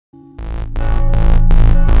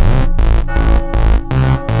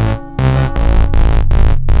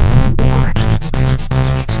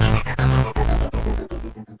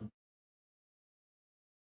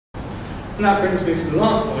And that brings me to the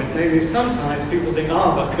last point, namely sometimes people think,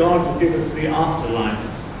 but God will give us the afterlife.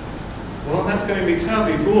 Well, that's going to be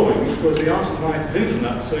terribly boring because the afterlife is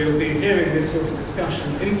infinite, so you'll be hearing this sort of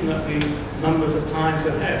discussion infinitely numbers of times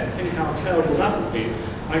ahead. Think how terrible that would be.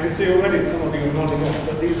 I can see already some of you are nodding off,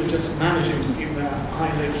 but these are just managing to keep their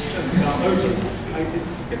eyelids just about open.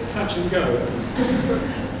 It's a bit touch and go, isn't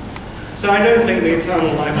it? So I don't think the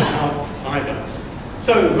eternal life is out either.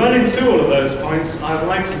 So running through all of those points, I would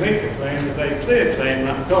like to make a claim, a very clear claim,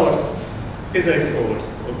 that God is a fraud.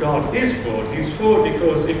 Or God is fraud. He's fraud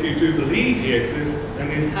because if you do believe he exists,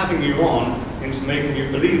 then he's having you on into making you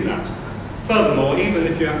believe that. Furthermore, even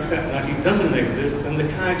if you accept that he doesn't exist, then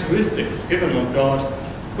the characteristics given of God,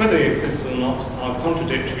 whether he exists or not, are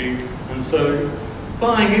contradictory, and so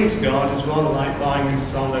buying into God is rather like buying into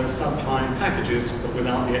some of those subprime packages, but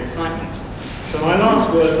without the excitement. So my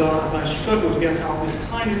last words are, as I struggle to get out this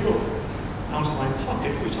tiny book out of my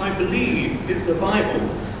pocket, which I believe is the Bible.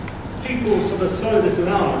 People sort of throw this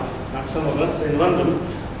around, like some of us in London.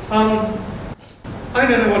 I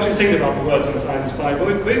don't know what you think about the words inside this Bible,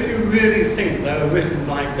 but if you really think they were written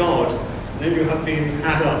by God, then you have been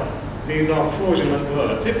had up. These are fraudulent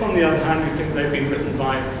words. If, on the other hand, you think they've been written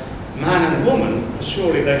by man and woman, as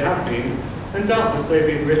surely they have been, then doubtless they've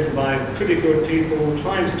been written by pretty good people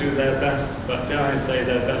trying to do their best, but dare I say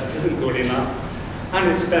their best isn't good enough.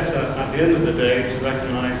 And it's better, at the end of the day, to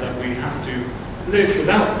recognise that we have to live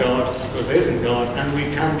without God, because there isn't God, and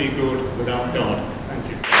we can be good without God. Thank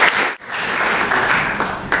you.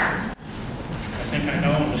 I think I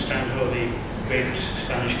now understand how the great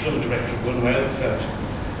Spanish film director Buñuel felt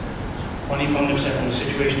when he found himself in a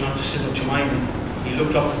situation not dissimilar to mine. He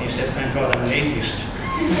looked up and he said, "Thank God I'm an atheist."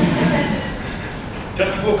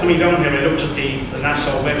 Just before coming down here, I looked at the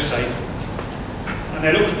NASA website, and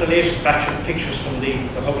I looked at the latest batch of pictures from the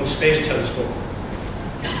Hubble Space Telescope.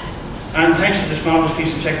 And thanks to this marvelous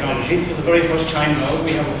piece of technology, for the very first time now,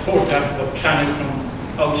 we have a photograph of a planet from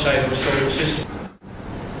outside the solar system,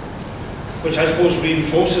 which I suppose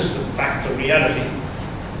reinforces the fact of reality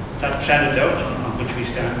that planet Earth, on which we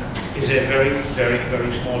stand, is a very, very,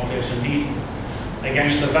 very small place indeed.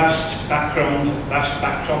 Against the vast background, vast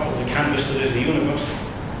backdrop of the canvas that is the universe,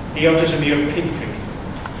 the Earth is a mere pinprick,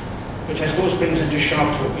 which I suppose brings into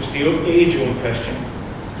sharp focus the age-old question,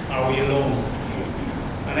 are we alone?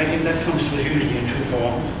 And I think that comes to us usually in two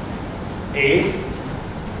forms. A,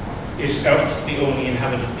 is Earth the only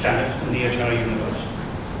inhabited planet in the entire universe?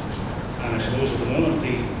 And I suppose at the moment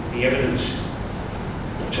the evidence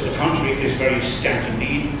to the contrary is very scant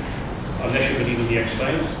indeed, unless you believe in the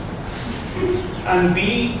X-Files. And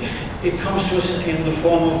B, it comes to us in the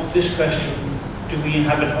form of this question, do we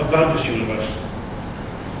inhabit a godless universe?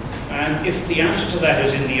 And if the answer to that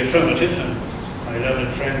is in the affirmative, and my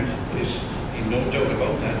learned friend is no doubt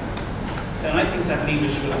about that, then I think that leaves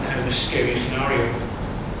us with a kind of a scary scenario,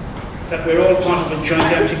 that we're all part of a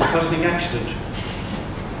gigantic cosmic accident.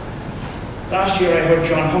 Last year I heard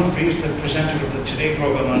John Humphreys, the presenter of the Today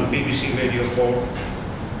programme on BBC Radio 4,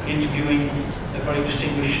 interviewing a very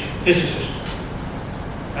distinguished physicist.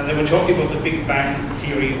 And they were talking about the Big Bang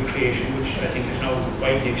theory of creation, which I think is now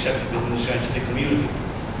widely accepted within the scientific community.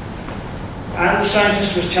 And the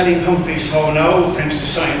scientist was telling Humphreys how now, thanks to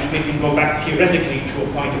science, we can go back theoretically to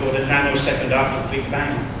a point about a nanosecond after the Big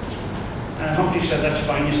Bang. And Humphreys said, that's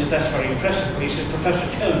fine. He said, that's very impressive. But he said,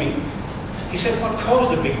 Professor, tell me, he said, what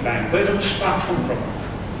caused the Big Bang? Where did the spark come from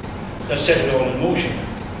that set it all in motion?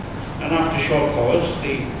 And after a short pause,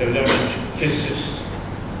 the learned physicist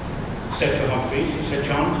said to Humphreys, he said,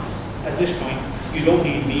 John, at this point, you don't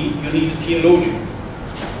need me, you need a theologian.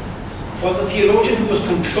 Well, the theologian who was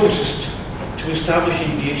come closest to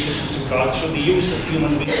establishing the existence of God through the use of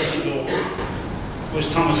human reason alone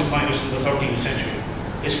was Thomas Aquinas in the 13th century,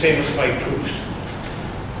 his famous 5 proofs.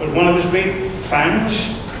 But one of his great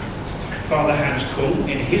fans, Father Hans Kuhn,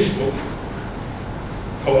 in his book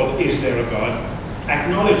called Is There a God,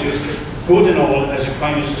 acknowledges that good and all as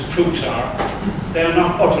Aquinas' proofs are, they are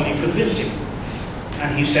not utterly convincing.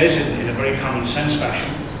 And he says in a very common sense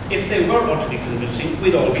fashion, if they were utterly convincing,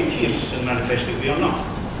 we'd all be theists, and manifestly we are not.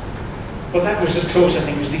 But that was as close, I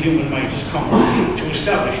think, as the human mind has come to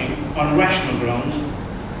establishing on rational grounds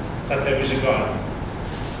that there is a God.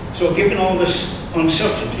 So given all this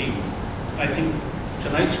uncertainty, I think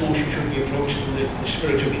tonight's motion should be approached in the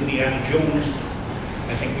spirit of Indiana Jones.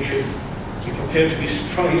 I think we should be prepared to be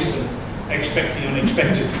surprised and expect the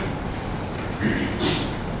unexpected.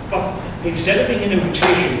 But instead of being an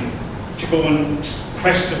invitation to go in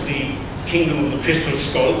quest of the kingdom of the crystal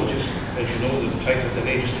skull, which is, as you know, the title of the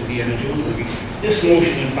latest Indiana Jones movie, this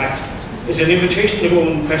motion, in fact, is an invitation to go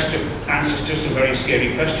in quest of answers to some very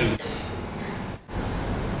scary questions.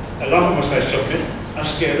 a lot of us, I submit, are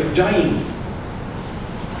scared of dying.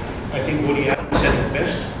 I think Woody Allen said it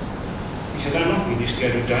best. He said, I'm not really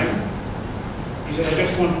scared of dying. He said,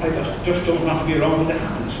 I just don't want to be around when it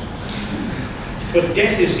happens. But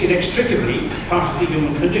death is inextricably part of the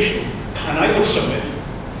human condition. And I would submit,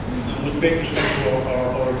 and with great respect to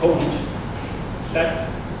our opponent, that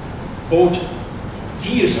both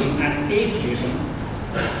theism and atheism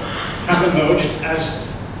have emerged as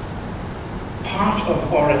part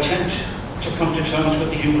of our attempt to come to terms with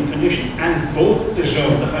the human condition, and both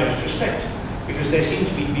deserve the highest respect, because they seem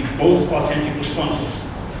to be both authentic responses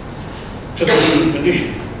to the human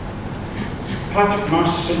condition. Patrick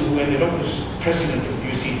Masterson, who ended up as president of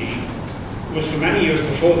UCD, was for many years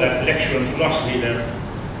before that lecturer in philosophy there,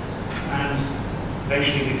 and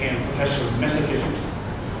eventually became a professor of metaphysics.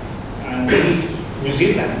 And when he was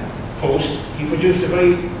in that post, he produced a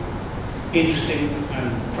very interesting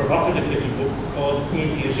and provocative little book called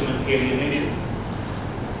Atheism and Alienation.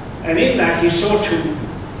 And in that he sought to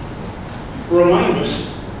remind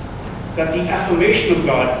us that the affirmation of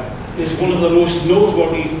God is one of the most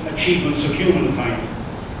noteworthy achievements of humankind.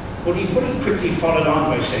 But he very quickly followed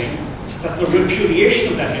on by saying that the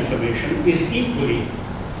repudiation of that information is equally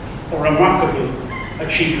a remarkable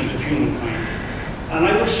achievement of humankind. And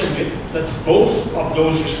I would submit that both of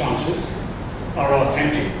those responses are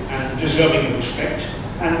authentic and deserving of respect,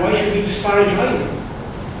 and why should we disparage either?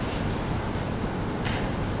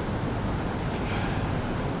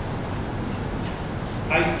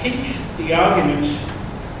 I think the argument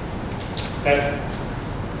that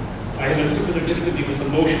I have a little bit of difficulty with the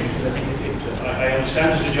motion, because I think I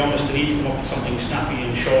understand Mr. John must need to come up with something snappy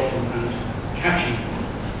and short and catchy,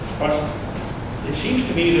 but it seems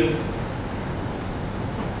to me that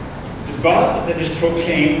the God that is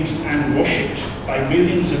proclaimed and worshipped by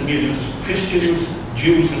millions and millions, Christians,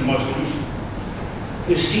 Jews and Muslims,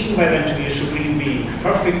 is seen by them to be a supreme being,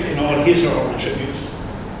 perfect in all his or her attributes,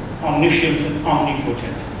 omniscient and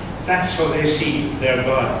omnipotent. That's how they see their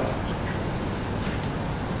God.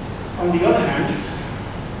 On the other hand,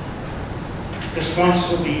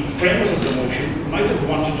 responses of the framers of the motion might have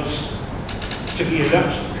wanted us to be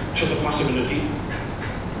alert to the possibility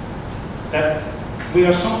that we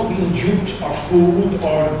are somehow being duped or fooled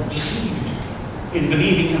or deceived in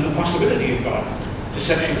believing in the possibility of God,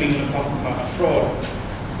 deception being an important part of fraud.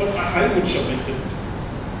 But I would submit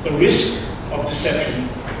that the risk of deception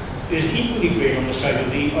is equally great on the side of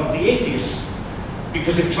the atheists.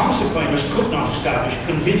 Because if Thomas Aquinas could not establish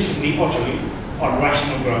convincingly, utterly, on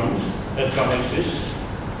rational grounds that God exists,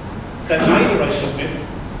 that neither, I submit,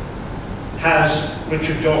 has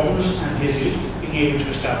Richard Dawkins and his being able to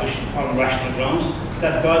establish on rational grounds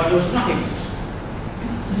that God does not exist.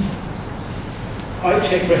 I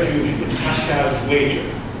take refuge in Pascal's wager.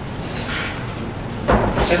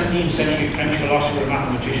 The 17th century French philosopher and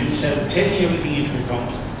mathematician said that taking everything into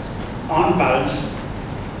account, on balance,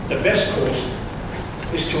 the best course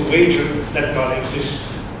is to wager that God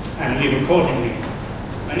exists and live accordingly.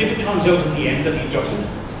 And if it turns out in the end that he doesn't,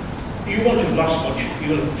 you won't have lost much. You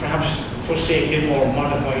will have perhaps forsaken or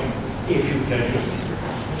modified a few pleasures.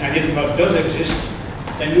 And if God does exist,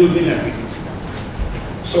 then you will win everything.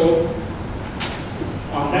 So,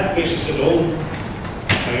 on that basis alone,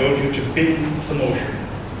 I urge you to bin the motion.